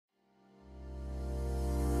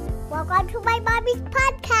Welcome to my mommy's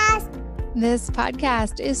podcast. This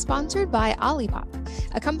podcast is sponsored by Olipop,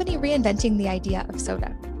 a company reinventing the idea of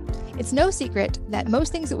soda. It's no secret that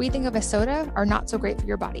most things that we think of as soda are not so great for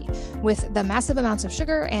your body, with the massive amounts of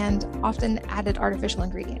sugar and often added artificial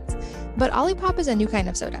ingredients. But Olipop is a new kind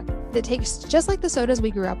of soda that tastes just like the sodas we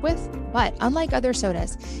grew up with, but unlike other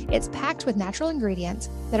sodas, it's packed with natural ingredients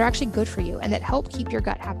that are actually good for you and that help keep your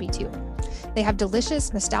gut happy too. They have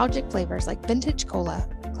delicious, nostalgic flavors like vintage cola,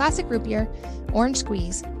 classic root beer, orange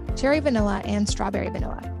squeeze, cherry vanilla, and strawberry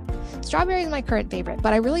vanilla. Strawberry is my current favorite,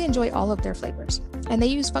 but I really enjoy all of their flavors. And they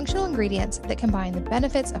use functional ingredients that combine the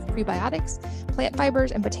benefits of prebiotics, plant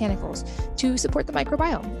fibers, and botanicals to support the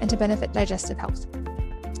microbiome and to benefit digestive health.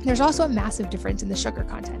 There's also a massive difference in the sugar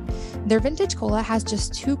content. Their vintage cola has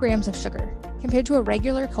just 2 grams of sugar, compared to a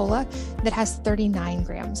regular cola that has 39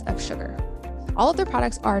 grams of sugar. All of their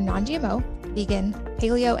products are non-GMO, vegan,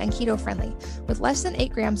 paleo, and keto friendly, with less than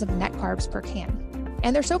 8 grams of net carbs per can.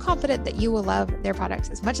 And they're so confident that you will love their products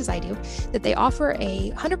as much as I do, that they offer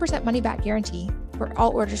a 100% money-back guarantee for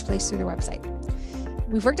all orders placed through their website.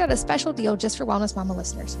 We've worked out a special deal just for Wellness Mama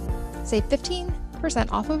listeners. Save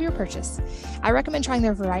 15% off of your purchase. I recommend trying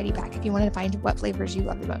their variety pack if you want to find what flavors you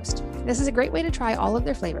love the most. This is a great way to try all of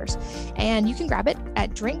their flavors, and you can grab it at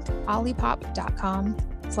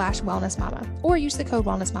drinkolipop.com/wellnessmama or use the code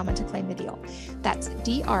wellnessmama to claim the deal. That's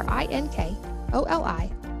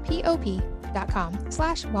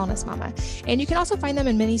drinkolipop.com/wellnessmama. And you can also find them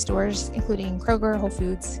in many stores, including Kroger, Whole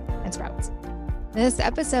Foods, and Sprouts. This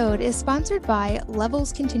episode is sponsored by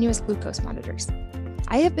Levels Continuous Glucose Monitors.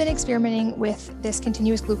 I have been experimenting with this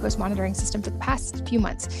continuous glucose monitoring system for the past few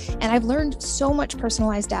months, and I've learned so much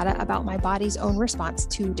personalized data about my body's own response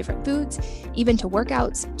to different foods, even to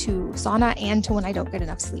workouts, to sauna, and to when I don't get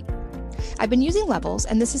enough sleep. I've been using Levels,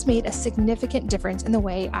 and this has made a significant difference in the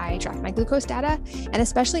way I track my glucose data, and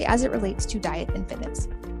especially as it relates to diet and fitness.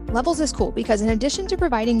 Levels is cool because in addition to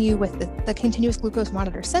providing you with the continuous glucose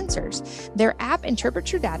monitor sensors, their app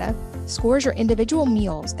interprets your data, scores your individual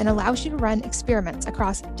meals, and allows you to run experiments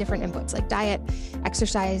across different inputs like diet,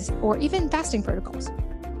 exercise, or even fasting protocols.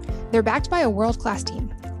 They're backed by a world-class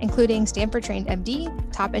team, including Stanford-trained MD,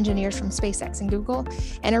 top engineers from SpaceX and Google,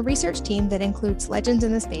 and a research team that includes legends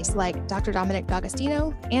in the space like Dr. Dominic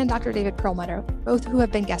D'Agostino and Dr. David Perlmutter, both who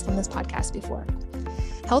have been guests on this podcast before.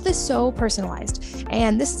 Health is so personalized,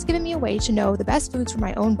 and this has given me a way to know the best foods for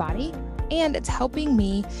my own body, and it's helping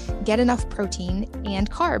me get enough protein and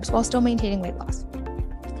carbs while still maintaining weight loss.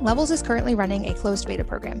 Levels is currently running a closed beta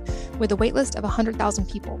program with a waitlist of 100,000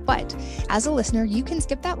 people, but as a listener, you can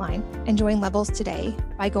skip that line and join Levels today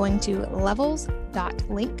by going to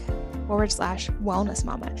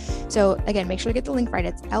levels.link/wellnessmama. So again, make sure to get the link right.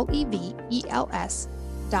 It's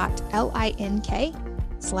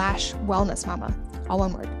levels.link/wellnessmama. All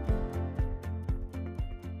one word.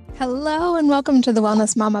 Hello and welcome to the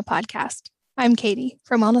Wellness Mama podcast. I'm Katie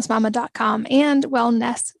from wellnessmama.com and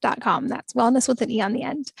wellness.com. That's wellness with an E on the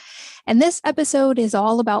end. And this episode is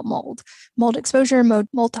all about mold exposure, mold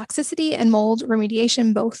toxicity, and mold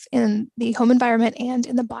remediation, both in the home environment and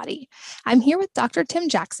in the body. I'm here with Dr. Tim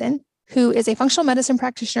Jackson, who is a functional medicine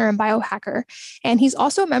practitioner and biohacker. And he's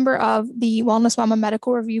also a member of the Wellness Mama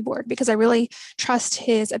Medical Review Board because I really trust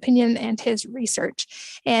his opinion and his research.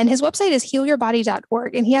 And his website is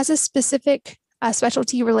healyourbody.org. And he has a specific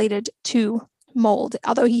specialty related to mold.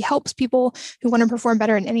 Although he helps people who want to perform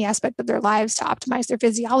better in any aspect of their lives to optimize their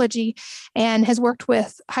physiology and has worked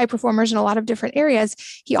with high performers in a lot of different areas,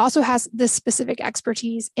 he also has this specific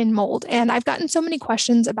expertise in mold. And I've gotten so many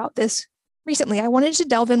questions about this recently. I wanted to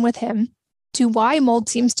delve in with him to why mold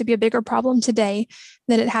seems to be a bigger problem today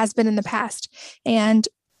than it has been in the past, and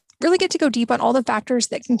really get to go deep on all the factors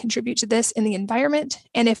that can contribute to this in the environment.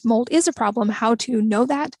 And if mold is a problem, how to know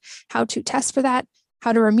that, how to test for that,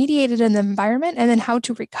 how to remediate it in the environment, and then how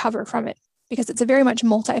to recover from it, because it's a very much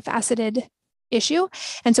multifaceted issue.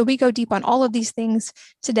 And so we go deep on all of these things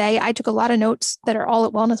today. I took a lot of notes that are all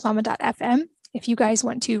at wellnessmama.fm. If you guys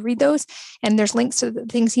want to read those, and there's links to the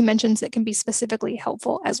things he mentions that can be specifically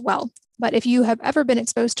helpful as well. But if you have ever been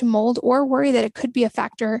exposed to mold or worry that it could be a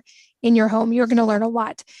factor in your home, you're going to learn a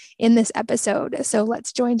lot in this episode. So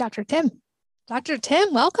let's join Dr. Tim. Dr.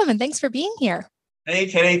 Tim, welcome, and thanks for being here. Hey,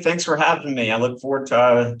 Katie, thanks for having me. I look forward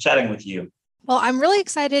to chatting with you. Well, I'm really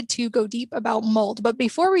excited to go deep about mold. But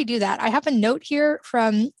before we do that, I have a note here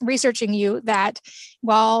from researching you that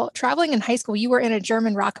while traveling in high school, you were in a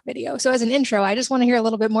German rock video. So as an intro, I just want to hear a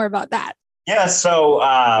little bit more about that. Yeah, so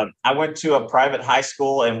I went to a private high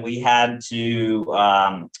school, and we had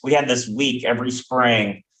this week every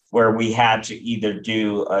spring where we had to either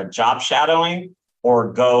do a job shadowing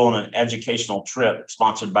or go on an educational trip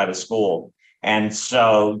sponsored by the school. And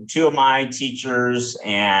so 2 of my teachers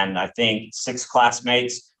and I think 6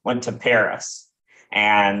 classmates went to Paris.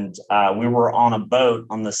 And we were on a boat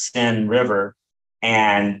on the Seine River.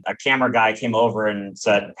 And a camera guy came over and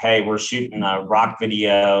said, "Hey, we're shooting a rock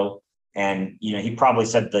video." And, he probably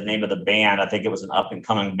said the name of the band. I think it was an up and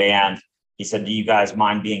coming band. He said, "Do you guys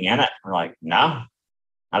mind being in it?" We're like, "No,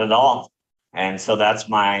 not at all." And so that's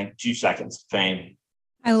my 2 seconds of fame.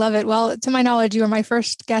 I love it. Well, to my knowledge, you are my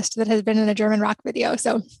first guest that has been in a German rock video.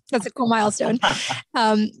 So that's a cool milestone.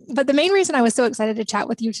 But the main reason I was so excited to chat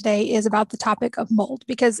with you today is about the topic of mold,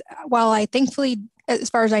 because while I thankfully,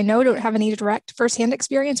 as far as I know, don't have any direct firsthand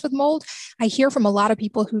experience with mold, I hear from a lot of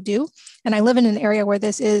people who do. And I live in an area where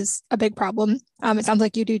this is a big problem. It sounds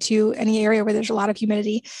like you do too, any area where there's a lot of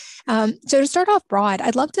humidity. So to start off broad,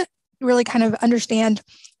 I'd love to really kind of understand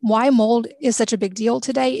why mold is such a big deal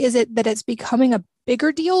today. Is it that it's becoming a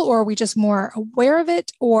bigger deal, or are we just more aware of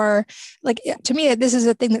it? Or to me, this is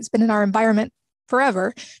a thing that's been in our environment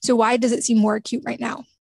forever. So why does it seem more acute right now?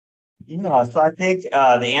 So I think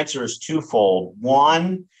the answer is twofold.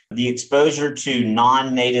 One, the exposure to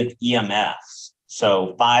non-native EMFs.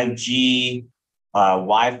 So 5G,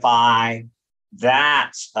 Wi-Fi,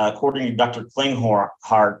 that, according to Dr.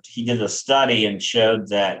 Klinghart, he did a study and showed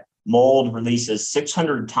that mold releases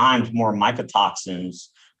 600 times more mycotoxins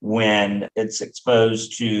when it's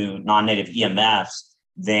exposed to non-native EMFs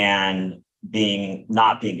than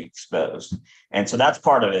not being exposed. And so that's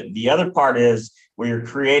part of it. The other part is where you're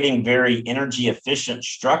creating very energy efficient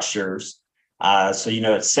structures. So,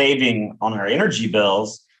 it's saving on our energy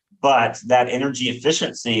bills, but that energy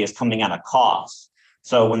efficiency is coming at a cost.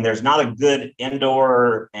 So when there's not a good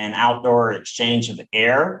indoor and outdoor exchange of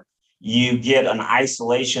air, you get an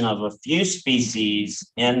isolation of a few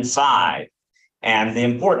species inside. And the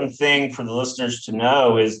important thing for the listeners to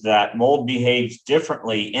know is that mold behaves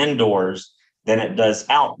differently indoors than it does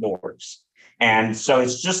outdoors. And so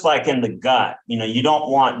it's just like in the gut, you don't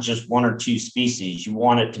want just 1 or 2 species. You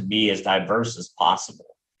want it to be as diverse as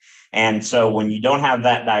possible. And so when you don't have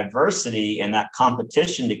that diversity and that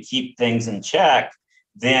competition to keep things in check,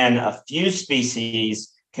 then a few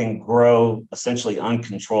species can grow essentially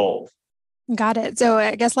uncontrolled. Got it. So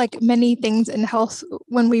I guess like many things in health,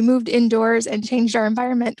 when we moved indoors and changed our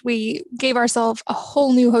environment, we gave ourselves a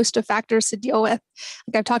whole new host of factors to deal with.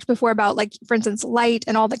 Like I've talked before about, for instance, light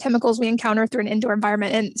and all the chemicals we encounter through an indoor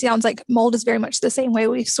environment. And it sounds like mold is very much the same way.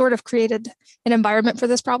 We've sort of created an environment for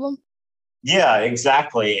this problem. Yeah,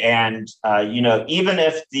 exactly. And, even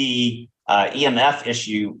if the EMF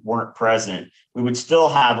issue weren't present, we would still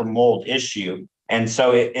have a mold issue. And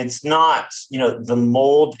so it's not, the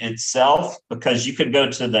mold itself, because you could go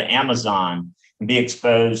to the Amazon and be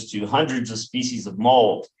exposed to hundreds of species of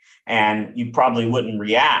mold and you probably wouldn't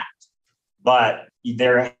react. But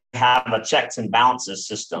there have a checks and balances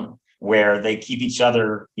system where they keep each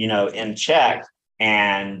other, in check.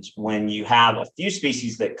 And when you have a few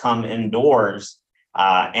species that come indoors,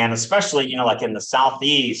 and especially, like in the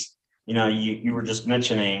Southeast, you were just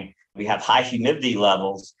mentioning, we have high humidity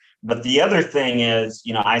levels. But the other thing is,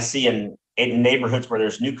 I see in neighborhoods where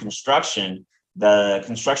there's new construction, the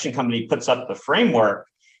construction company puts up the framework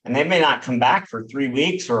and they may not come back for 3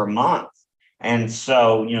 weeks or a month. And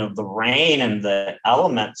so, the rain and the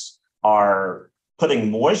elements are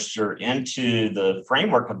putting moisture into the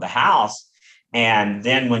framework of the house. And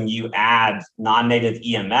then when you add non-native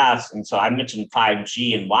EMFs, and so I mentioned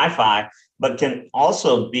 5G and Wi-Fi, but can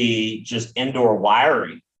also be just indoor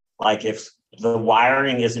wiring. Like if the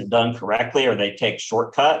wiring isn't done correctly or they take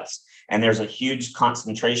shortcuts and there's a huge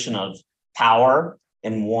concentration of power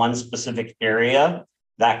in one specific area,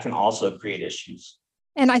 that can also create issues.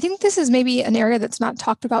 And I think this is maybe an area that's not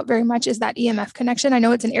talked about very much, is that EMF connection. I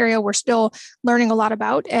know it's an area we're still learning a lot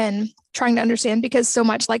about and trying to understand because so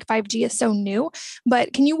much like 5G is so new.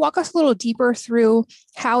 But can you walk us a little deeper through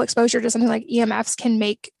how exposure to something like EMFs can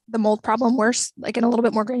make the mold problem worse, like in a little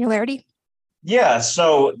bit more granularity? Yeah,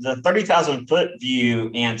 so the 30,000 foot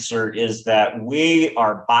view answer is that we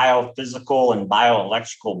are biophysical and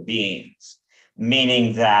bioelectrical beings,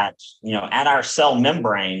 meaning that, at our cell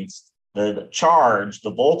membranes, the charge,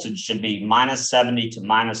 the voltage should be minus 70 to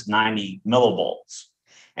minus 90 millivolts.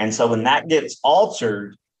 And so when that gets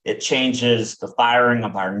altered, it changes the firing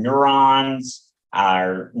of our neurons,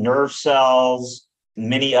 our nerve cells,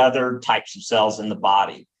 many other types of cells in the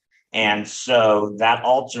body. And so that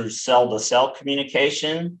alters cell-to-cell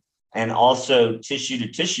communication and also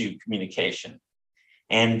tissue-to-tissue communication.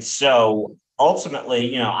 And so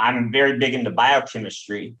ultimately, I'm very big into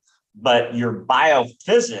biochemistry. but your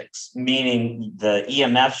biophysics, meaning the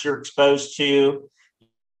EMFs you're exposed to,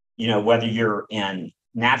 whether you're in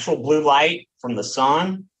natural blue light from the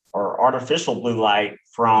sun or artificial blue light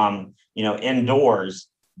from, indoors,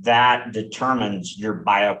 that determines your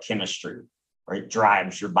biochemistry, or it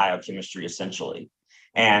drives your biochemistry essentially.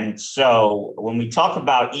 And so when we talk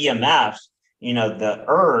about EMFs, the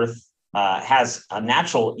earth has a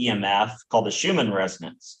natural EMF called the Schumann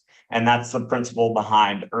resonance. And that's the principle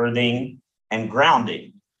behind earthing and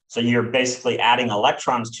grounding. So you're basically adding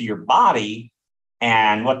electrons to your body.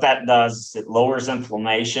 And what that does is it lowers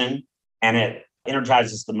inflammation and it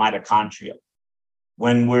energizes the mitochondria.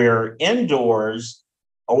 When we're indoors,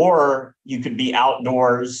 or you could be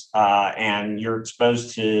outdoors and you're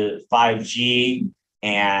exposed to 5G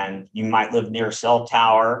and you might live near a cell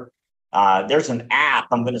tower, there's an app,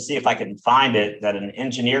 I'm going to see if I can find it, that an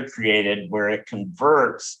engineer created where it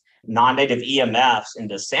converts non-native EMFs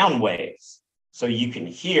into sound waves. So you can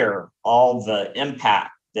hear all the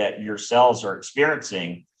impact that your cells are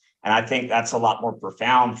experiencing. And I think that's a lot more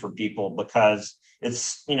profound for people, because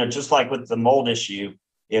it's, just like with the mold issue,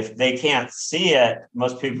 if they can't see it,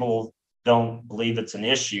 most people don't believe it's an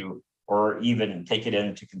issue or even take it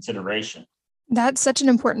into consideration. That's such an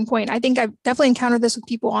important point. I think I've definitely encountered this with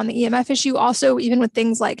people on the EMF issue. Also, even with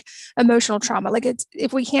things like emotional trauma, like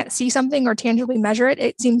if we can't see something or tangibly measure it,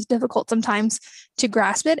 it seems difficult sometimes to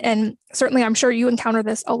grasp it. And certainly, I'm sure you encounter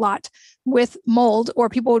this a lot with mold, or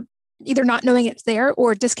people either not knowing it's there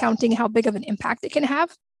or discounting how big of an impact it can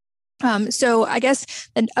have. So I guess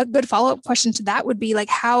a good follow-up question to that would be, like,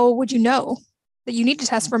 how would you know that you need to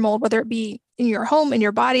test for mold, whether it be in your home, in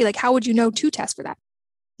your body? Like, how would you know to test for that?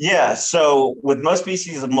 Yeah. So with most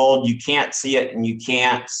species of mold, you can't see it and you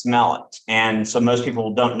can't smell it. And so most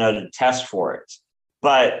people don't know to test for it.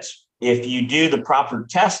 But if you do the proper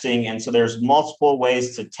testing, and so there's multiple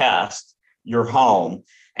ways to test your home,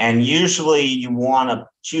 and usually you want to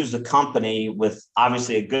choose a company with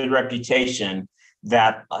obviously a good reputation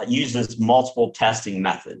that uses multiple testing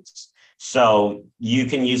methods. So you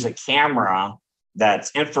can use a camera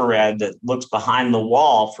that's infrared that looks behind the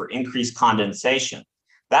wall for increased condensation.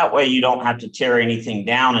 That way you don't have to tear anything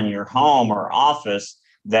down in your home or office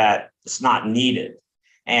that it's not needed.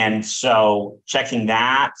 And so checking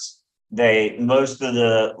that, most of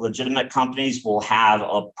the legitimate companies will have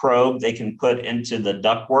a probe they can put into the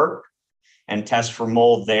ductwork and test for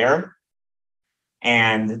mold there.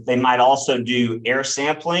 And they might also do air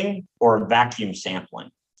sampling or vacuum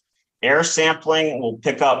sampling. Air sampling will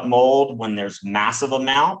pick up mold when there's massive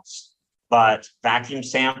amounts, but vacuum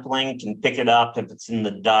sampling can pick it up if it's in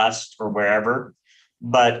the dust or wherever.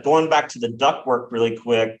 But going back to the ductwork really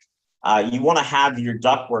quick, you want to have your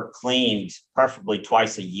ductwork cleaned preferably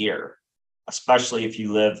twice a year, especially if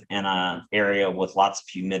you live in an area with lots of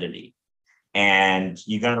humidity. And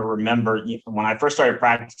you're going to remember, when I first started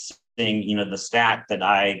practicing, the stat that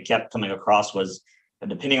I kept coming across was,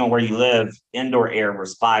 depending on where you live, indoor air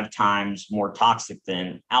was 5 times more toxic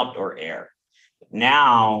than outdoor air.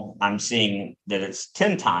 Now I'm seeing that it's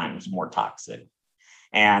 10 times more toxic.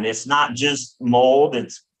 And it's not just mold,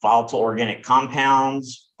 it's volatile organic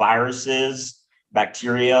compounds, viruses,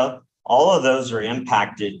 bacteria. All of those are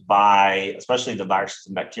impacted by, especially the viruses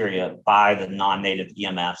and bacteria, by the non-native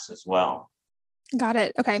EMFs as well. Got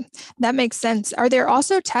it. Okay. That makes sense. Are there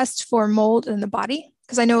also tests for mold in the body?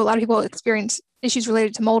 Because I know a lot of people experience issues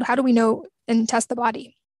related to mold. How do we know and test the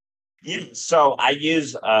body? Yeah, so I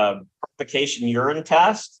use a provocation urine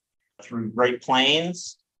test through Great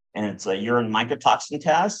Plains, and it's a urine mycotoxin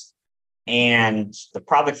test. And the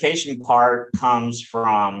provocation part comes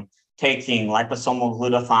from taking liposomal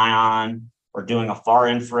glutathione or doing a far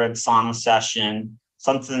infrared sauna session,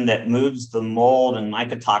 something that moves the mold and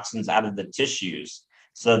mycotoxins out of the tissues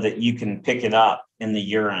so that you can pick it up in the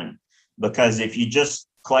urine. Because if you just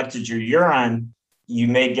collected your urine, you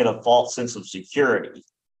may get a false sense of security.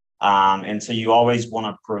 And so you always want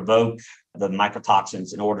to provoke the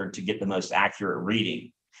mycotoxins in order to get the most accurate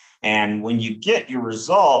reading. And when you get your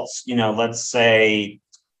results, let's say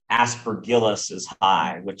aspergillus is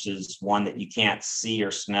high, which is one that you can't see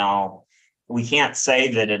or smell. We can't say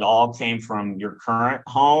that it all came from your current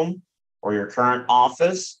home or your current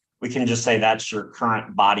office. We can just say that's your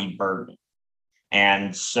current body burden.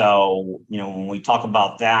 And so, when we talk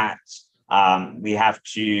about that, we have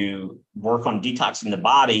to work on detoxing the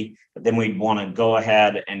body, but then we want to go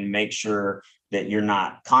ahead and make sure that you're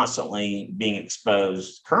not constantly being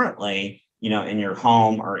exposed currently, in your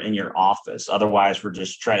home or in your office. Otherwise, we're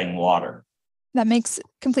just treading water. That makes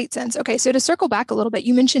complete sense. Okay, so to circle back a little bit,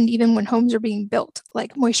 you mentioned even when homes are being built,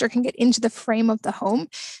 like moisture can get into the frame of the home.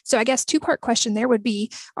 So I guess two-part question there would be,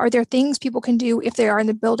 are there things people can do if they are in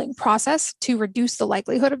the building process to reduce the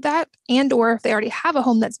likelihood of that? And or if they already have a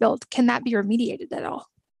home that's built, can that be remediated at all?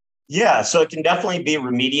 Yeah, so it can definitely be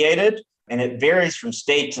remediated, and it varies from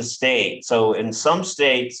state to state. So in some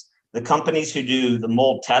states, the companies who do the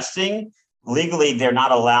mold testing, legally, they're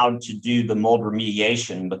not allowed to do the mold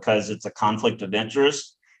remediation because it's a conflict of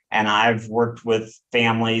interest. And I've worked with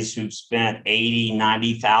families who've spent 80,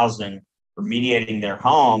 90,000 remediating their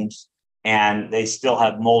homes, and they still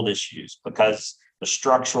have mold issues because the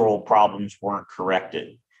structural problems weren't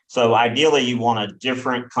corrected. So ideally, you want a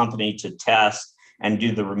different company to test and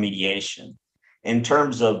do the remediation. In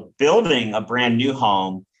terms of building a brand new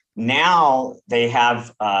home, now they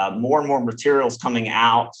have more and more materials coming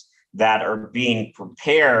out that are being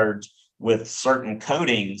prepared with certain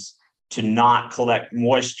coatings to not collect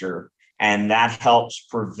moisture. And that helps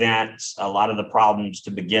prevent a lot of the problems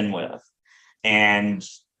to begin with. And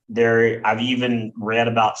I've even read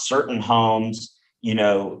about certain homes,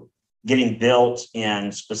 getting built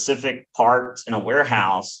in specific parts in a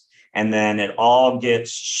warehouse, and then it all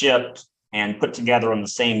gets shipped and put together on the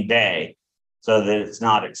same day so that it's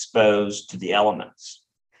not exposed to the elements.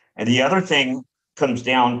 And the other thing comes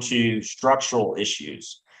down to structural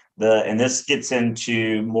issues. And this gets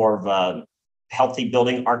into more of a healthy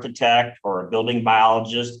building architect or a building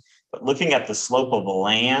biologist, but looking at the slope of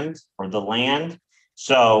the land.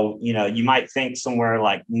 So, you might think somewhere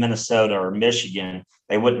like Minnesota or Michigan,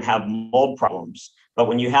 they wouldn't have mold problems. But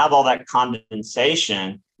when you have all that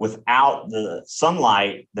condensation without the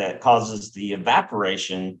sunlight that causes the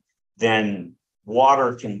evaporation, then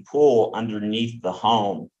water can pool underneath the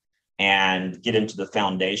home and get into the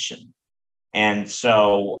foundation. And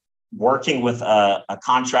so working with a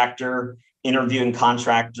contractor, interviewing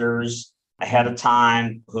contractors ahead of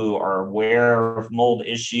time who are aware of mold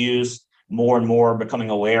issues, more and more becoming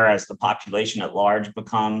aware as the population at large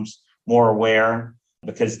becomes more aware,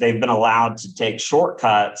 because they've been allowed to take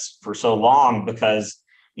shortcuts for so long. Because,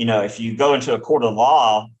 if you go into a court of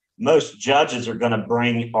law, most judges are going to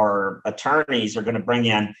bring, or attorneys are going to bring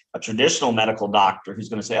in a traditional medical doctor who's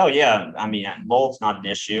going to say, oh yeah, mold's not an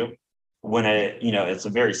issue, when it's a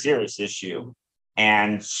very serious issue.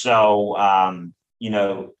 And so,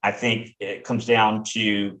 I think it comes down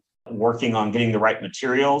to working on getting the right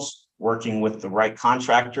materials, working with the right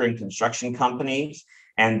contractor and construction companies.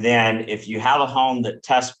 And then if you have a home that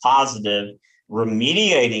tests positive,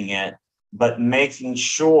 remediating it, but making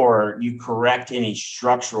sure you correct any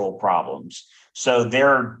structural problems. So there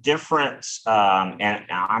are different, and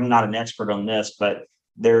I'm not an expert on this, but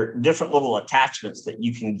there are different little attachments that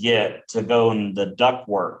you can get to go in the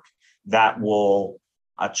ductwork that will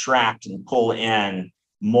attract and pull in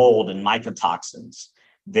mold and mycotoxins.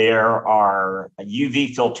 There are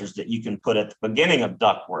UV filters that you can put at the beginning of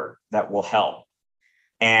ductwork that will help.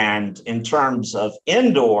 And in terms of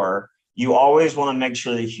indoor, you always want to make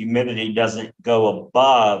sure the humidity doesn't go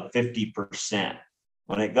above 50%.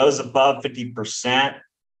 When it goes above 50%,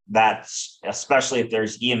 that's, especially if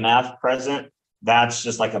there's EMF present, that's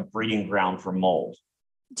just like a breeding ground for mold.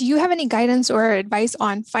 Do you have any guidance or advice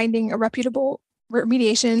on finding a reputable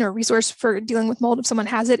remediation or resource for dealing with mold if someone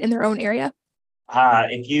has it in their own area?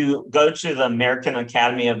 If you go to the American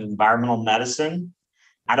Academy of Environmental Medicine,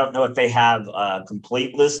 I don't know if they have a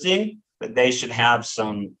complete listing, but they should have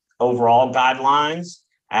some overall guidelines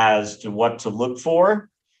as to what to look for,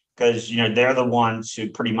 because they're the ones who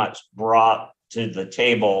pretty much brought to the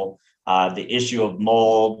table the issue of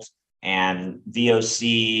mold and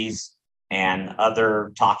VOCs and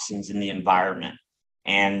other toxins in the environment.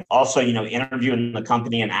 And also, interviewing the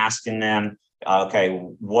company and asking them, okay,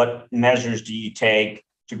 what measures do you take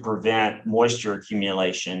to prevent moisture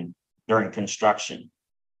accumulation during construction?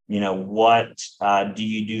 What do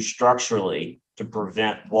you do structurally to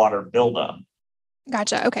prevent water buildup?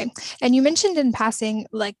 Gotcha. Okay. And you mentioned in passing,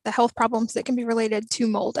 like the health problems that can be related to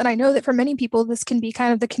mold. And I know that for many people, this can be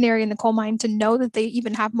kind of the canary in the coal mine to know that they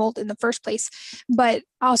even have mold in the first place. But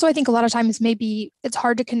also, I think a lot of times maybe it's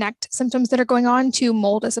hard to connect symptoms that are going on to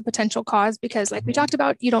mold as a potential cause, because like we talked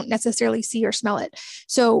about, you don't necessarily see or smell it.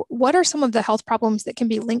 So what are some of the health problems that can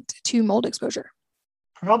be linked to mold exposure?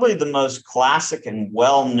 Probably the most classic and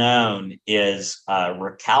well-known is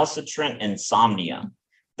recalcitrant insomnia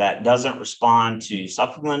that doesn't respond to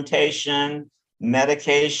supplementation,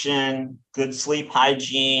 medication, good sleep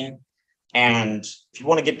hygiene. And if you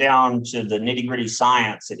want to get down to the nitty-gritty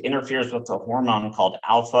science, it interferes with a hormone called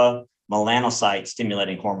alpha melanocyte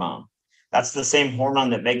stimulating hormone. That's the same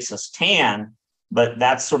hormone that makes us tan, but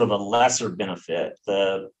that's sort of a lesser benefit.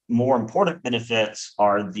 The more important benefits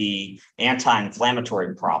are the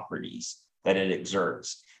anti-inflammatory properties that it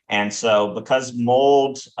exerts. And so because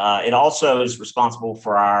mold, it also is responsible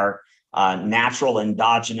for our natural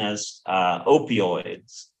endogenous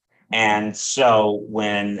opioids. And so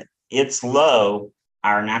when it's low,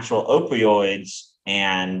 our natural opioids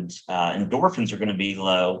and endorphins are going to be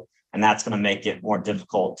low, and that's going to make it more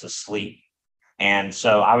difficult to sleep. And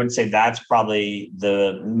so I would say that's probably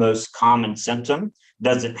the most common symptom.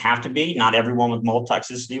 Doesn't have to be. Not everyone with mold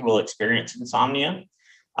toxicity will experience insomnia.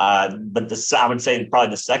 But I would say probably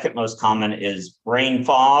the second most common is brain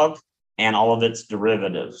fog and all of its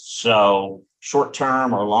derivatives. So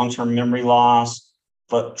short-term or long-term memory loss,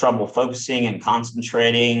 trouble focusing and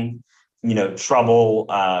concentrating, trouble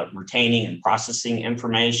retaining and processing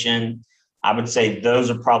information. I would say those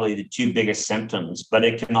are probably the two biggest symptoms, but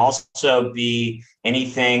it can also be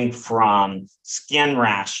anything from skin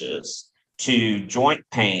rashes to joint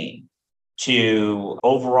pain to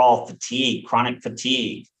overall fatigue, chronic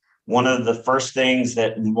fatigue. One of the first things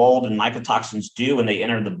that mold and mycotoxins do when they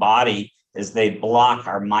enter the body is they block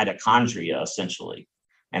our mitochondria, essentially.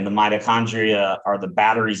 And the mitochondria are the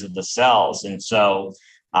batteries of the cells. And so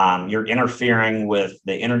you're interfering with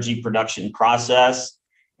the energy production process,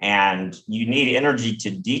 and you need energy to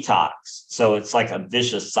detox. So it's like a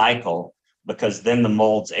vicious cycle, because then the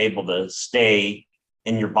mold's able to stay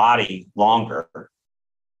in your body longer.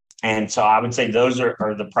 And so I would say those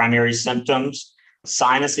are the primary symptoms.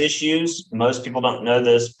 Sinus issues, most people don't know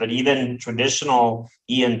this, but even traditional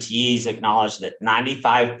ENTs acknowledge that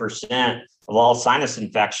 95% of all sinus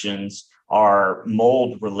infections are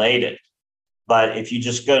mold related. But if you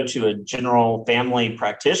just go to a general family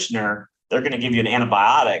practitioner, they're going to give you an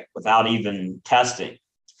antibiotic without even testing.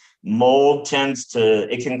 Mold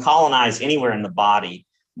it can colonize anywhere in the body,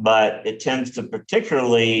 but it tends to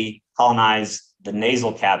particularly colonize the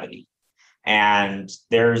nasal cavity. And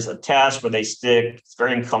there's a test where it's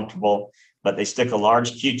very uncomfortable, but they stick a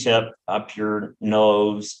large Q-tip up your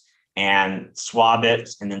nose and swab it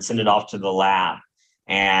and then send it off to the lab.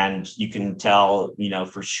 And you can tell,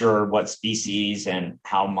 for sure what species and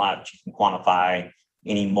how much. You can quantify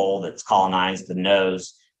any mold that's colonized the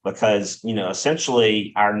nose, because,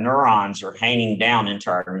 essentially our neurons are hanging down into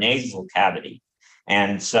our nasal cavity.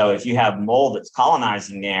 And so if you have mold that's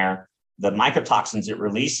colonizing there, the mycotoxins it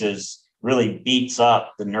releases really beats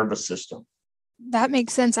up the nervous system. That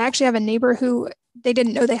makes sense. I actually have a neighbor who they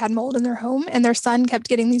didn't know they had mold in their home, and their son kept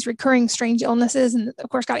getting these recurring strange illnesses, and of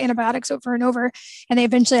course got antibiotics over and over, and they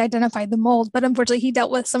eventually identified the mold. But unfortunately, he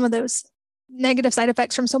dealt with some of those negative side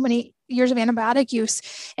effects from so many years of antibiotic use.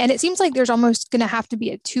 And it seems like there's almost going to have to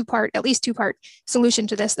be at least two-part solution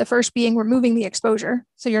to this. The first being removing the exposure,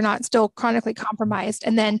 so you're not still chronically compromised.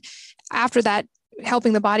 And then after that,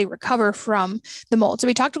 helping the body recover from the mold. So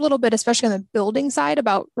we talked a little bit, especially on the building side,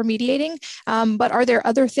 about remediating. But are there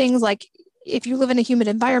other things, like if you live in a humid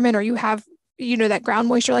environment or you have, that ground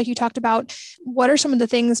moisture like you talked about, what are some of the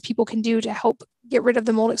things people can do to help get rid of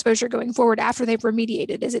the mold exposure going forward after they've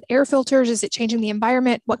remediated? Is it air filters? Is it changing the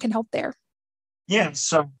environment? What can help there? Yeah.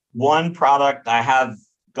 So one product I have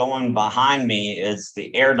going behind me is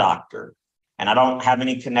the Air Doctor. And I don't have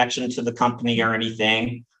any connection to the company or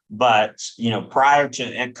anything, but, prior to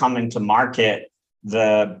it coming to market,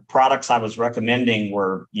 the products I was recommending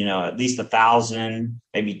were, at least 1,000,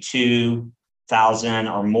 maybe 2,000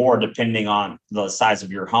 or more, depending on the size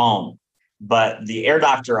of your home. But the Air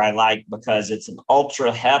Doctor I like because it's an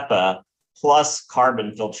ultra HEPA plus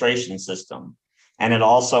carbon filtration system. And it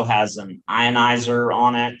also has an ionizer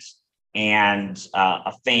on it and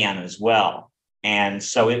a fan as well. And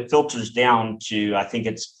so it filters down to, I think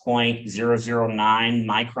it's 0.009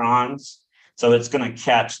 microns. So it's going to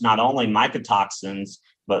catch not only mycotoxins,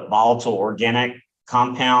 but volatile organic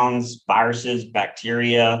compounds, viruses,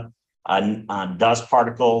 bacteria, dust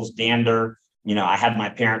particles, dander. I had my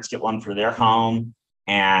parents get one for their home,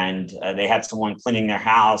 and they had someone cleaning their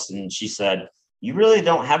house. And she said, "You really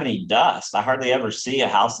don't have any dust. I hardly ever see a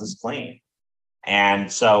house that's clean."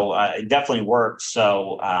 And so it definitely works.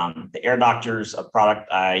 So the Air Doctor is a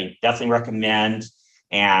product I definitely recommend.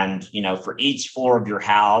 And, for each floor of your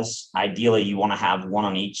house, ideally, you want to have one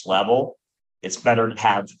on each level. It's better to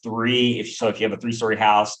have three. If you have a 3-story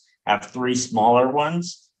house, have 3 smaller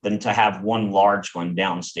ones than to have one large one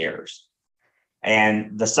downstairs.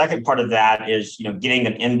 And the second part of that is, getting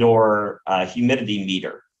an indoor humidity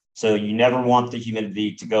meter. So you never want the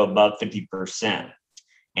humidity to go above 50%.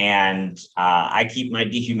 And I keep my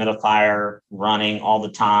dehumidifier running all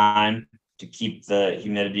the time to keep the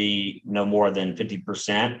humidity no more than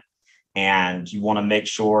 50%. And you want to make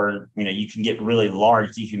sure, you can get really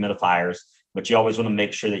large dehumidifiers, but you always want to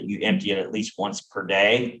make sure that you empty it at least once per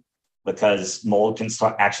day, because mold can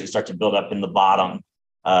actually start to build up in the bottom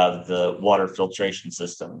of the water filtration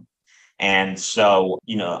system. And so,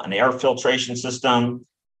 an air filtration system,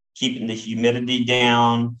 keeping the humidity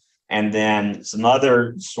down, and then some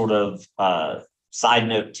other sort of side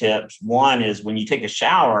note tips. One is when you take a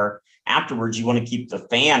shower, afterwards, you want to keep the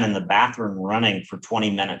fan in the bathroom running for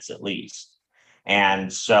 20 minutes at least.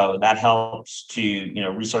 And so that helps to,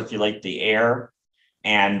 recirculate the air.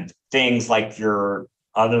 And things like your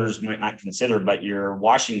others might not consider, but your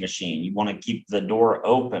washing machine, you want to keep the door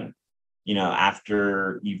open,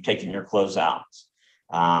 after you've taken your clothes out,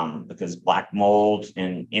 because black mold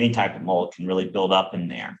and any type of mold can really build up in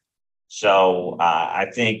there. So I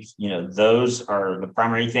think, those are the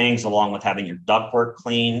primary things, along with having your ductwork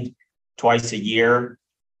cleaned twice a year.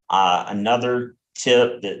 Another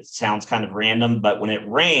tip that sounds kind of random, but when it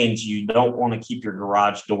rains, you don't want to keep your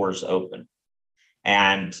garage doors open.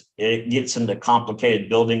 And it gets into complicated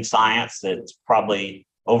building science that's probably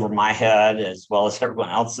over my head as well as everyone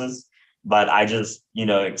else's. But I just,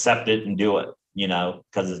 accept it and do it,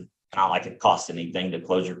 because it's not like it costs anything to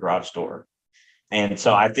close your garage door. And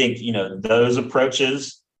so I think, those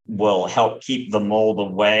approaches will help keep the mold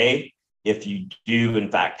away if you do,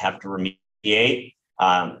 in fact, have to remediate.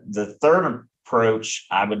 The third approach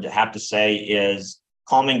I would have to say is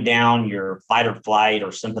calming down your fight or flight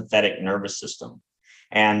or sympathetic nervous system.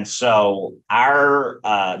 And so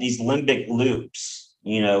these limbic loops,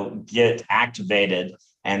 get activated,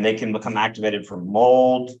 and they can become activated from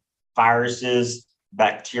mold, viruses,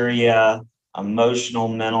 bacteria, emotional,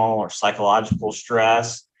 mental, or psychological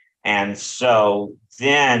stress. And so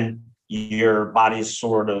then your body is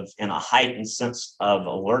sort of in a heightened sense of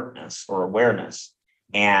alertness or awareness.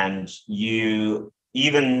 And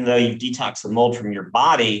even though you detox the mold from your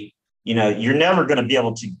body, you're never going to be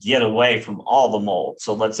able to get away from all the mold.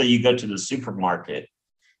 So let's say you go to the supermarket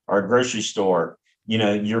or a grocery store,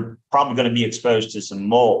 you're probably going to be exposed to some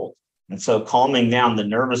mold. And so calming down the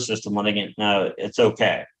nervous system, letting it know it's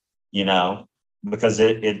okay, because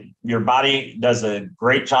your body does a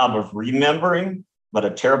great job of remembering, but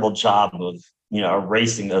a terrible job of,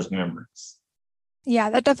 erasing those memories.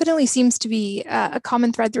 Yeah, that definitely seems to be a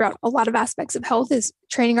common thread throughout a lot of aspects of health, is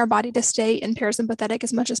training our body to stay in parasympathetic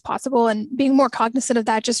as much as possible and being more cognizant of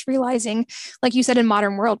that, just realizing, like you said, in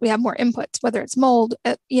modern world, we have more inputs, whether it's mold,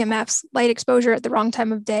 EMFs, light exposure at the wrong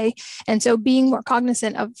time of day. And so being more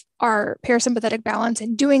cognizant of our parasympathetic balance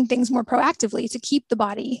and doing things more proactively to keep the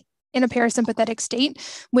body in a parasympathetic state,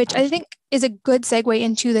 which I think is a good segue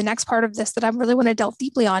into the next part of this that I really want to delve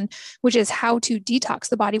deeply on, which is how to detox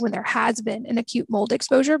the body when there has been an acute mold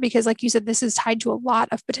exposure. Because like you said, this is tied to a lot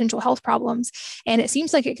of potential health problems. And it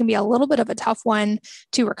seems like it can be a little bit of a tough one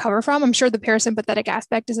to recover from. I'm sure the parasympathetic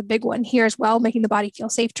aspect is a big one here as well, making the body feel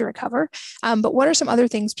safe to recover. But what are some other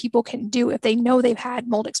things people can do if they know they've had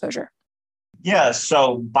mold exposure? Yeah,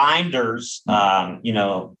 so binders, a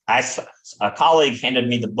colleague handed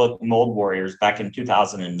me the book Mold Warriors back in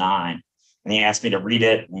 2009, and he asked me to read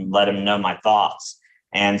it and let him know my thoughts.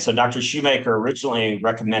 And so Dr. Shoemaker originally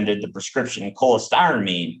recommended the prescription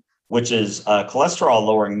cholestyramine, which is a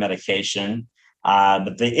cholesterol-lowering medication.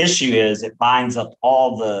 But the issue is it binds up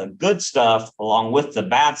all the good stuff along with the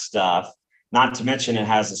bad stuff, not to mention it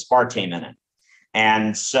has aspartame in it.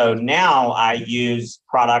 And so now I use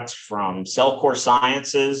products from Cellcore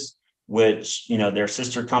Sciences, which, their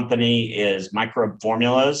sister company is Microbe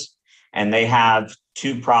Formulas, and they have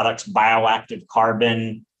two products, Bioactive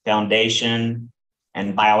Carbon Foundation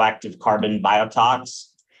and Bioactive Carbon Biotox.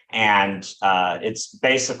 And it's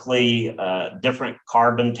basically different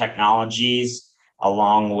carbon technologies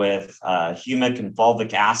along with humic and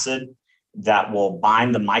fulvic acid that will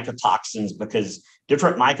bind the mycotoxins, because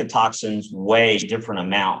different mycotoxins weigh different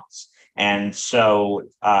amounts. And so,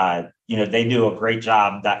 they do a great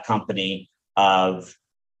job, that company, of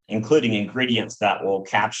including ingredients that will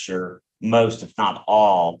capture most, if not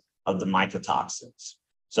all, of the mycotoxins.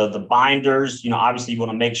 So the binders, obviously you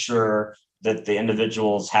want to make sure that the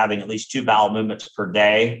individual is having at least 2 bowel movements per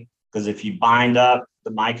day, because if you bind up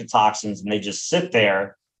the mycotoxins and they just sit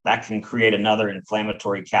there, that can create another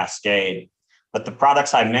inflammatory cascade. But the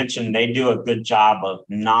products I mentioned, they do a good job of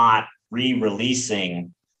not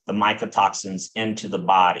re-releasing the mycotoxins into the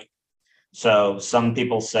body. So some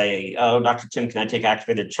people say, oh, Dr. Tim, can I take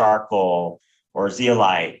activated charcoal or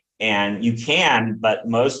zeolite? And you can, but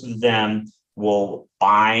most of them will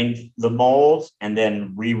bind the mold and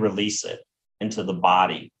then re-release it into the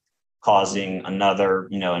body, causing another,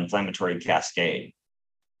 inflammatory cascade.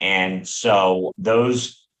 And so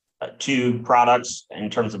those two products in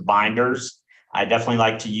terms of binders I definitely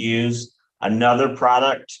like to use. Another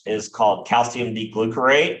product is called calcium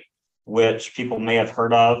D-glucarate, which people may have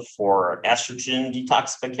heard of for estrogen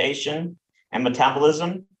detoxification and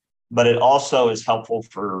metabolism, but it also is helpful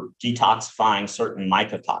for detoxifying certain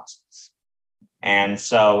mycotoxins. And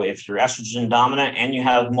so if you're estrogen dominant and you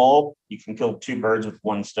have mold, you can kill two birds with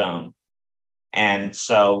one stone. And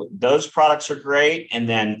so those products are great. And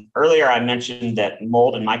then earlier I mentioned that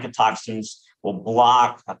mold and mycotoxins will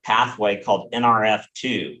block a pathway called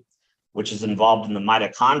NRF2, which is involved in the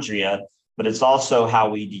mitochondria, but it's also how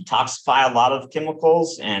we detoxify a lot of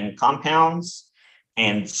chemicals and compounds.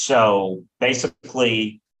 And so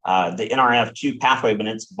basically the NRF2 pathway, when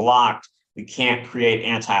it's blocked, we can't create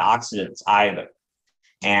antioxidants either.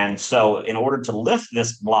 And so in order to lift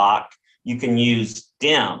this block, you can use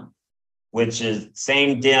DIM, which is the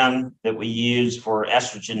same DIM that we use for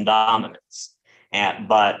estrogen dominance.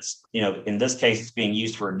 But in this case, it's being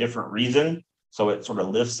used for a different reason. So it sort of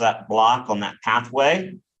lifts that block on that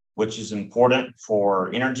pathway, which is important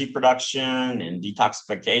for energy production and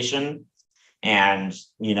detoxification. And,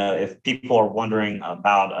 if people are wondering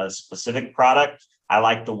about a specific product, I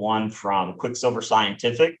like the one from Quicksilver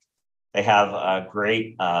Scientific. They have a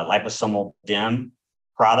great liposomal DIM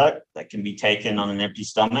product that can be taken on an empty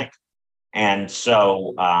stomach. And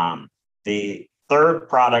so the third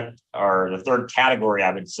product, or the third category,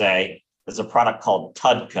 I would say, is a product called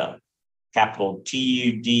TUDCA, capital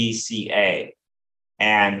TUDCA.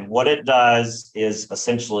 And what it does is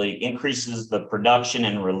essentially increases the production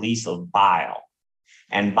and release of bile.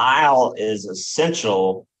 And bile is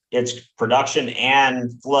essential. Its production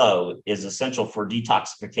and flow is essential for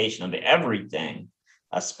detoxification of everything,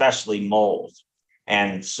 especially mold.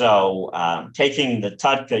 And so taking the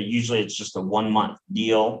TUDCA, usually it's just a 1 month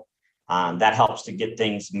deal. That helps to get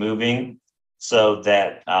things moving so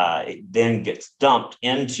that it then gets dumped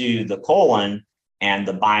into the colon and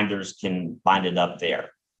the binders can bind it up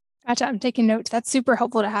there. Gotcha. I'm taking notes. That's super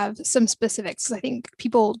helpful to have some specifics. I think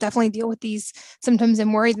people definitely deal with these symptoms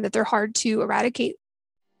and worry that they're hard to eradicate.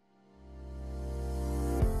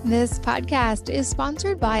 This podcast is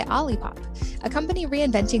sponsored by Olipop, a company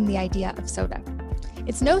reinventing the idea of soda.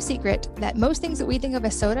 It's no secret that most things that we think of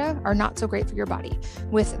as soda are not so great for your body,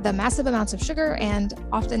 with the massive amounts of sugar and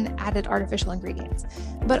often added artificial ingredients.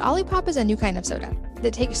 But Olipop is a new kind of soda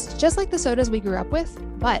that tastes just like the sodas we grew up with,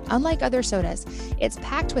 but unlike other sodas, it's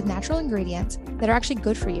packed with natural ingredients that are actually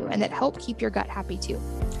good for you and that help keep your gut happy too.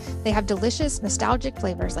 They have delicious, nostalgic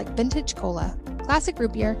flavors like vintage cola, classic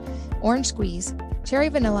root beer, orange squeeze, cherry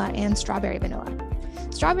vanilla, and strawberry vanilla.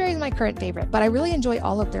 Strawberry is my current favorite, but I really enjoy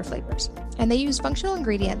all of their flavors. And they use functional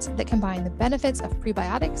ingredients that combine the benefits of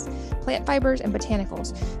prebiotics, plant fibers, and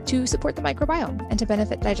botanicals to support the microbiome and to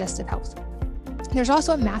benefit digestive health. There's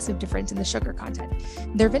also a massive difference in the sugar content.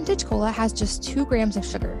 Their vintage cola has just 2 grams of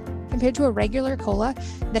sugar, compared to a regular cola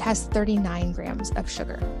that has 39 grams of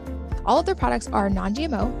sugar. All of their products are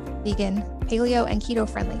non-GMO, vegan, paleo, and keto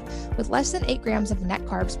friendly, with less than 8 grams of net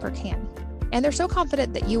carbs per can. And they're so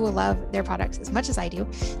confident that you will love their products as much as I do,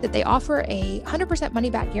 that they offer a 100%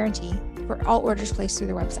 money-back guarantee for all orders placed through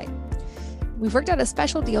their website. We've worked out a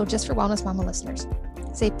special deal just for Wellness Mama listeners.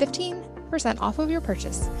 Save 15% off of your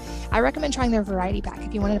purchase. I recommend trying their variety pack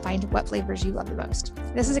if you want to find what flavors you love the most.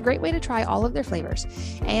 This is a great way to try all of their flavors,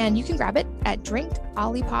 and you can grab it at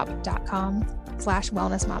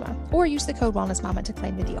drinkolipop.com/wellnessmama, or use the code wellnessmama to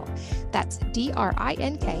claim the deal. That's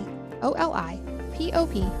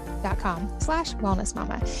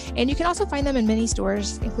drinkolipop.com/wellnessmama. And you can also find them in many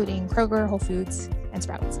stores, including Kroger, Whole Foods, and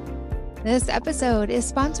Sprouts. This episode is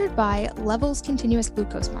sponsored by Levels Continuous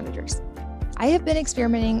Glucose Monitors. I have been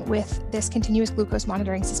experimenting with this continuous glucose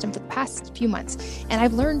monitoring system for the past few months, and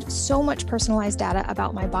I've learned so much personalized data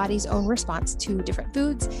about my body's own response to different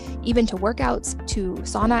foods, even to workouts, to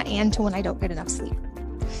sauna, and to when I don't get enough sleep.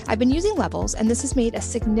 I've been using Levels, and this has made a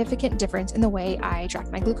significant difference in the way I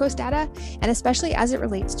track my glucose data, and especially as it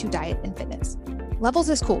relates to diet and fitness. Levels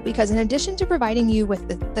is cool because in addition to providing you with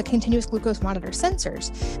the continuous glucose monitor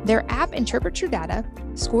sensors, their app interprets your data,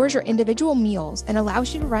 scores your individual meals, and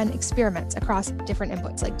allows you to run experiments across different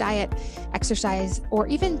inputs like diet, exercise, or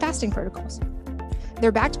even fasting protocols.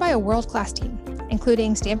 They're backed by a world-class team,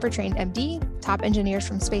 including Stanford-trained MD, top engineers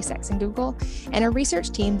from SpaceX and Google, and a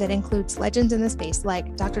research team that includes legends in the space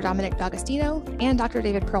like Dr. Dominic D'Agostino and Dr.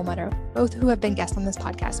 David Perlmutter, both who have been guests on this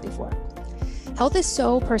podcast before. Health is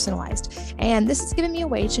so personalized, and this has given me a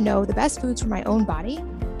way to know the best foods for my own body,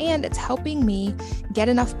 and it's helping me get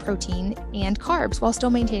enough protein and carbs while still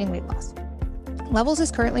maintaining weight loss. Levels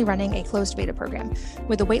is currently running a closed beta program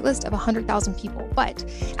with a waitlist of 100,000 people. But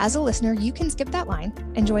as a listener, you can skip that line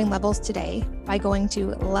and join Levels today by going to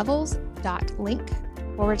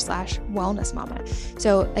levels.link/wellnessmama.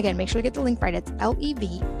 So again, make sure to get the link right. It's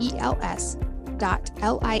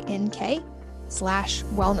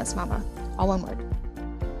levels.link/wellnessmama, all one word.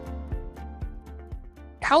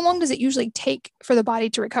 How long does it usually take for the body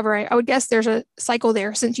to recover? I would guess there's a cycle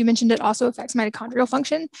there, since you mentioned it also affects mitochondrial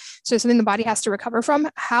function. So something the body has to recover from.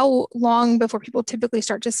 How long before people typically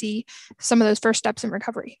start to see some of those first steps in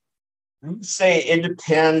recovery? I would say it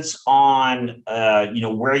depends on,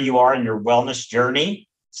 where you are in your wellness journey.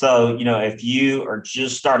 So, if you are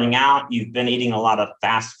just starting out, you've been eating a lot of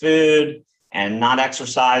fast food and not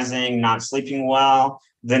exercising, not sleeping well,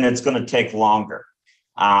 then it's going to take longer.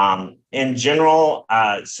 In general,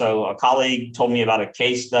 so a colleague told me about a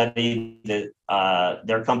case study that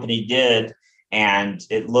their company did, and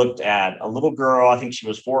it looked at a little girl, I think she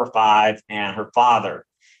was 4 or 5, and her father.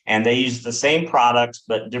 And they used the same products,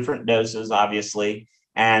 but different doses, obviously.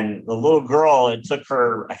 And the little girl, it took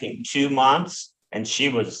her, I think, 2 months, and she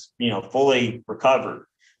was, fully recovered.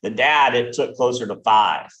 The dad, it took closer to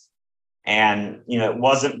 5. And, it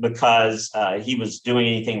wasn't because he was doing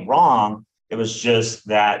anything wrong. It was just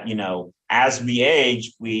that, as we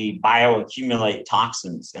age, we bioaccumulate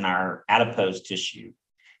toxins in our adipose tissue.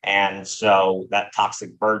 And so that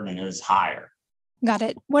toxic burden is higher. Got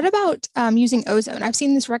it. What about using ozone? I've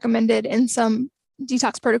seen this recommended in some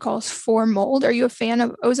detox protocols for mold. Are you a fan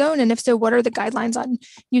of ozone? And if so, what are the guidelines on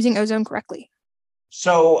using ozone correctly?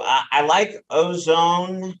 So I like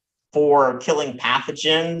ozone for killing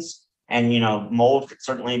pathogens. And, mold could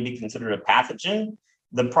certainly be considered a pathogen.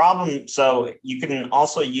 The problem, so you can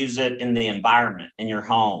also use it in the environment, in your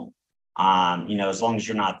home, as long as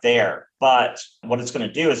you're not there. But what it's going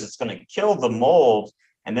to do is it's going to kill the mold,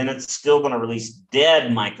 and then it's still going to release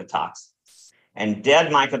dead mycotoxins. And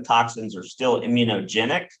dead mycotoxins are still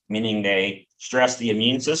immunogenic, meaning they stress the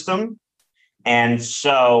immune system. And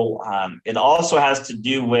so it also has to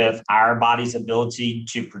do with our body's ability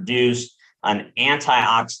to produce an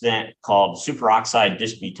antioxidant called superoxide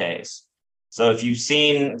dismutase. So if you've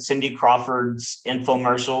seen Cindy Crawford's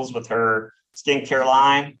infomercials with her skincare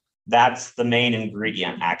line, that's the main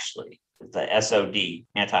ingredient, actually, the SOD,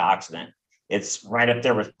 antioxidant. It's right up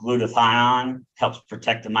there with glutathione, helps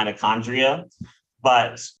protect the mitochondria.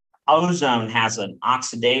 But ozone has an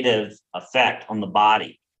oxidative effect on the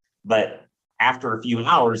body. But after a few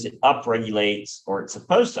hours, it upregulates, or it's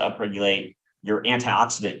supposed to upregulate your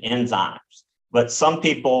antioxidant enzymes. But some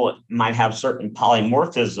people might have certain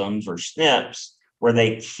polymorphisms or SNPs where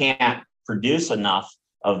they can't produce enough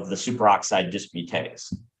of the superoxide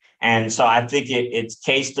dismutase. And so I think it's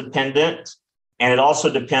case dependent, and it also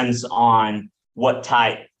depends on what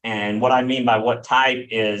type. And what I mean by what type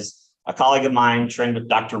is a colleague of mine trained with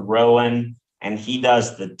Dr. Rowan, and he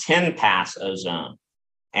does the 10-pass ozone.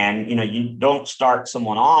 And, you don't start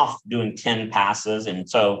someone off doing 10 passes. And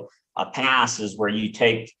so a pass is where you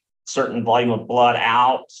take certain volume of blood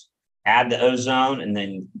out, add the ozone, and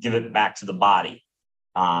then give it back to the body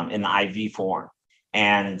in the IV form.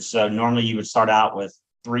 And so normally you would start out with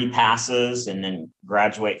 3 passes and then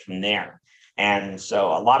graduate from there. And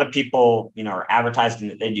so a lot of people, are advertising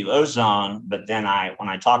that they do ozone, but then when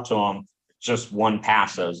I talk to them, just 1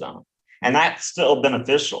 pass ozone. And that's still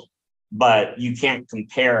beneficial, but you can't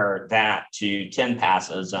compare that to 10 pass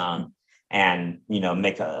ozone and,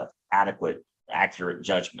 make a adequate, accurate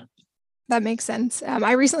judgment. That makes sense.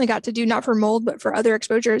 I recently got to do, not for mold, but for other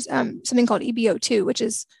exposures, something called EBO2, which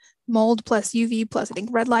is mold plus UV plus, I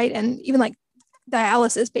think, red light, and even like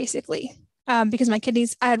dialysis, basically. Because my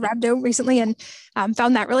kidneys, I had rhabdo recently and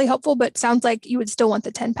found that really helpful, but sounds like you would still want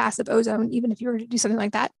the 10 passive ozone, even if you were to do something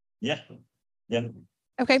like that. Yeah.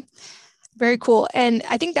 Okay. Very cool. And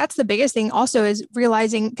I think that's the biggest thing also is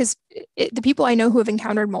realizing, because the people I know who have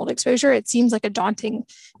encountered mold exposure, it seems like a daunting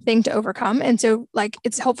thing to overcome. And so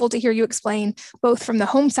it's helpful to hear you explain both from the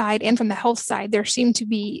home side and from the health side, there seems to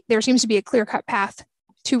be a clear-cut path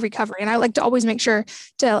to recovery. And I like to always make sure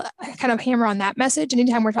to kind of hammer on that message.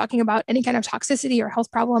 Anytime we're talking about any kind of toxicity or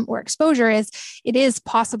health problem or exposure, it is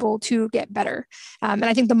possible to get better. And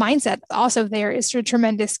I think the mindset also there is a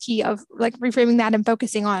tremendous key of like reframing that and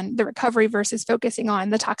focusing on the recovery versus focusing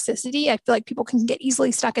on the toxicity. I feel like people can get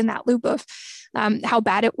easily stuck in that loop of how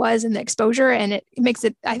bad it was in the exposure. And it makes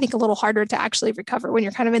it, I think, a little harder to actually recover when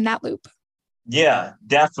you're kind of in that loop. Yeah,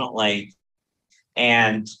 definitely.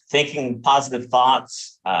 And thinking positive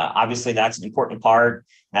thoughts, obviously that's an important part.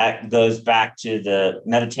 That goes back to the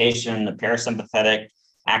meditation, the parasympathetic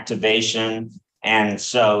activation. And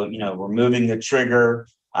so, removing the trigger,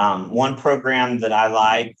 One program that I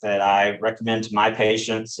like that I recommend to my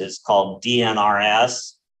patients is called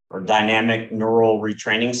DNRS, or Dynamic Neural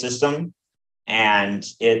Retraining System. And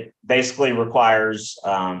it basically requires,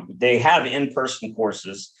 they have in-person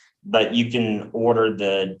courses, but you can order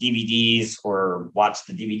the DVDs or watch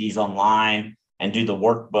the DVDs online and do the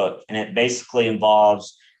workbook. And it basically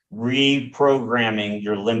involves reprogramming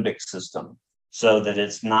your limbic system so that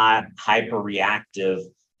it's not hyper-reactive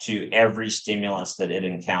to every stimulus that it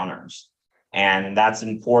encounters. And that's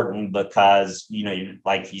important because,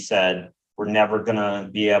 like you said, we're never going to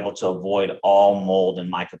be able to avoid all mold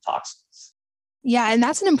and mycotoxins. Yeah, and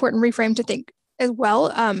that's an important reframe to think as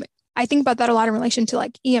well. I think about that a lot in relation to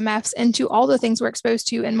like EMFs and to all the things we're exposed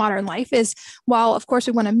to in modern life is while, of course,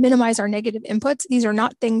 we want to minimize our negative inputs, these are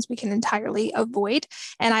not things we can entirely avoid.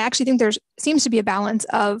 And I actually think there seems to be a balance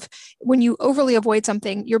of when you overly avoid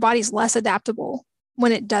something, your body's less adaptable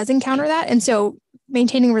when it does encounter that. And so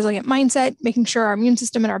maintaining a resilient mindset, making sure our immune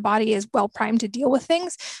system and our body is well primed to deal with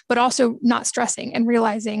things, but also not stressing and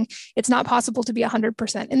realizing it's not possible to be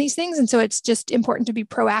 100% in these things. And so it's just important to be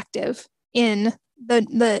proactive in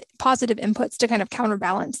the positive inputs to kind of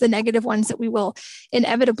counterbalance the negative ones that we will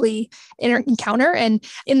inevitably encounter. And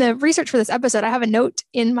in the research for this episode, I have a note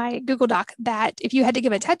in my Google Doc that if you had to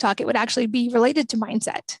give a TED Talk, it would actually be related to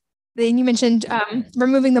mindset. Then you mentioned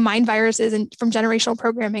removing the mind viruses and from generational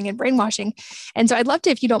programming and brainwashing. And so I'd love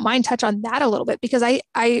to, if you don't mind, touch on that a little bit, because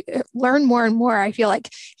I learn more and more, I feel like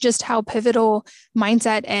just how pivotal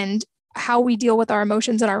mindset and how we deal with our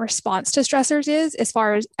emotions and our response to stressors is as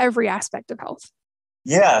far as every aspect of health.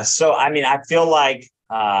 Yeah. So, I feel like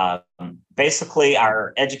basically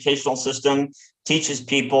our educational system teaches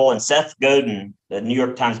people, and Seth Godin, the New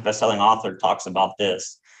York Times bestselling author, talks about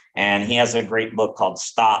this. And he has a great book called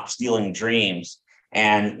Stop Stealing Dreams.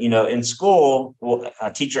 And, in school,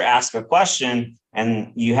 a teacher asks a question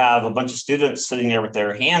and you have a bunch of students sitting there with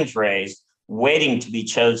their hands raised, waiting to be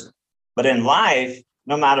chosen. But in life,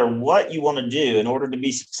 no matter what you want to do, in order to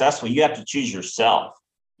be successful, you have to choose yourself,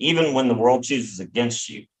 even when the world chooses against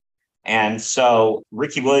you. And so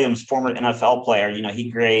Ricky Williams, former NFL player,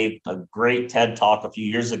 he gave a great TED Talk a few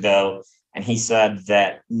years ago, and he said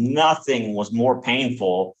that nothing was more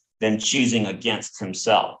painful than choosing against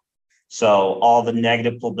himself. So all the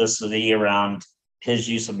negative publicity around his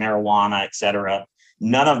use of marijuana, et cetera,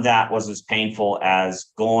 none of that was as painful as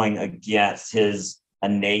going against his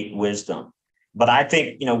innate wisdom. But I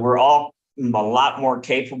think, we're all a lot more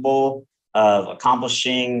capable of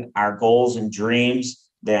accomplishing our goals and dreams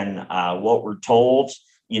than what we're told.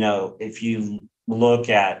 If you look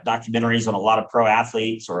at documentaries on a lot of pro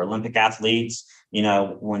athletes or Olympic athletes,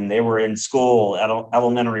 when they were in school,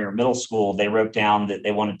 elementary or middle school, they wrote down that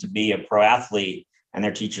they wanted to be a pro athlete, and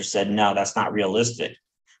their teacher said, no, that's not realistic.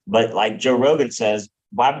 But like Joe Rogan says,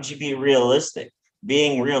 why would you be realistic?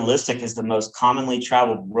 Being realistic is the most commonly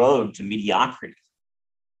traveled road to mediocrity.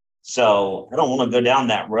 So I don't want to go down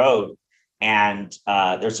that road. And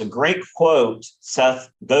there's a great quote Seth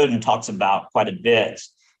Godin talks about quite a bit.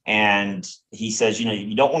 And he says,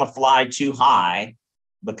 you don't want to fly too high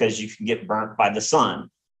because you can get burnt by the sun,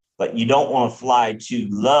 but you don't want to fly too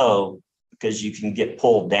low because you can get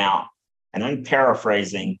pulled down. And I'm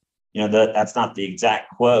paraphrasing, that's not the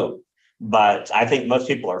exact quote, but I think most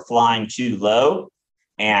people are flying too low.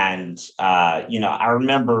 And, I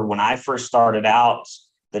remember when I first started out,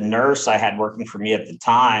 the nurse I had working for me at the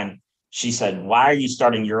time, she said, why are you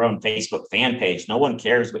starting your own Facebook fan page? No one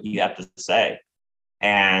cares what you have to say.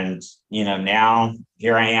 And, now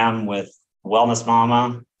here I am with Wellness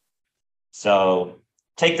Mama. So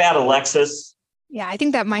take that, Alexis. Yeah, I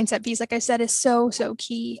think that mindset piece, like I said, is so, so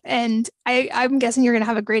key. And I'm guessing you're going to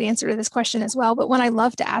have a great answer to this question as well. But one I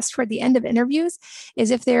love to ask toward the end of interviews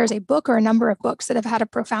is if there's a book or a number of books that have had a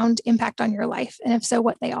profound impact on your life, and if so,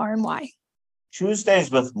 what they are and why.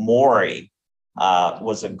 Tuesdays with Morrie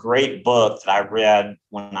was a great book that I read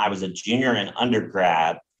when I was a junior in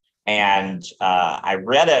undergrad. And I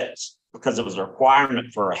read it because it was a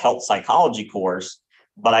requirement for a health psychology course,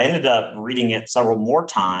 but I ended up reading it several more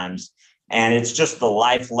times. And it's just the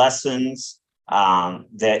life lessons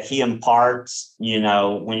that he imparts,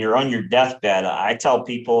 when you're on your deathbed. I tell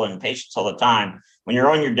people and patients all the time, when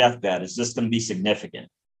you're on your deathbed, is this going to be significant?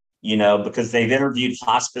 Because they've interviewed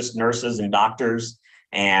hospice nurses and doctors,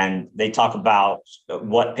 and they talk about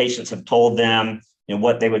what patients have told them and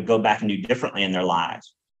what they would go back and do differently in their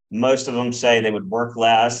lives. Most of them say they would work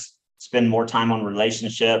less, spend more time on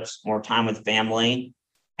relationships, more time with family.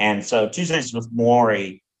 And so Tuesdays with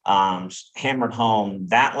Morrie hammered home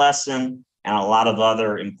that lesson and a lot of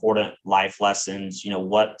other important life lessons,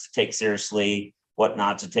 what to take seriously, what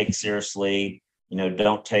not to take seriously,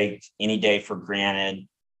 don't take any day for granted,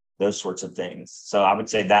 those sorts of things. So I would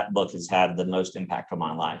say that book has had the most impact on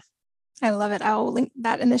my life. I love it. I'll link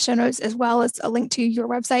that in the show notes as well as a link to your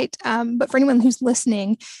website. But for anyone who's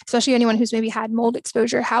listening, especially anyone who's maybe had mold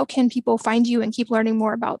exposure, how can people find you and keep learning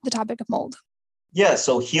more about the topic of mold? Yeah,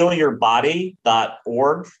 so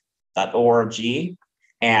healyourbody.org.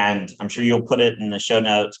 And I'm sure you'll put it in the show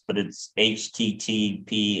notes, but it's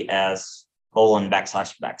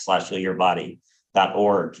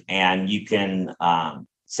https://healyourbody.org. And you can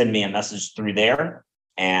send me a message through there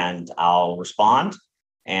and I'll respond.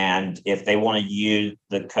 And if they want to use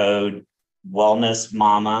the code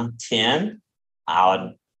WellnessMama10, I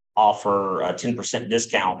would offer a 10%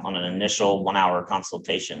 discount on an initial 1-hour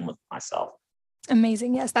consultation with myself.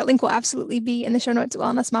 Amazing. Yes, that link will absolutely be in the show notes at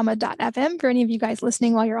wellnessmama.fm for any of you guys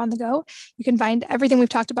listening while you're on the go. You can find everything we've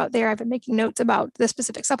talked about there. I've been making notes about the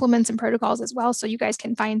specific supplements and protocols as well, so you guys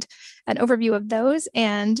can find an overview of those.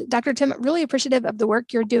 And Dr. Tim, really appreciative of the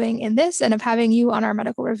work you're doing in this and of having you on our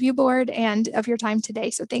medical review board and of your time today.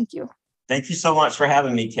 So thank you. Thank you so much for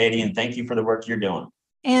having me, Katie, and thank you for the work you're doing.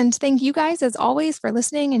 And thank you guys, as always, for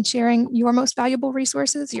listening and sharing your most valuable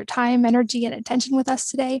resources, your time, energy, and attention with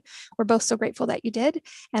us today. We're both so grateful that you did.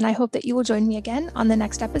 And I hope that you will join me again on the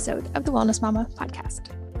next episode of the Wellness Mama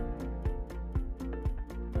podcast.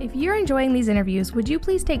 If you're enjoying these interviews, would you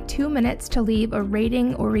please take 2 minutes to leave a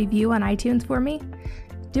rating or review on iTunes for me?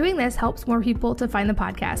 Doing this helps more people to find the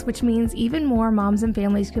podcast, which means even more moms and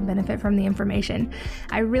families can benefit from the information.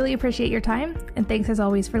 I really appreciate your time, and thanks as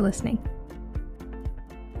always for listening.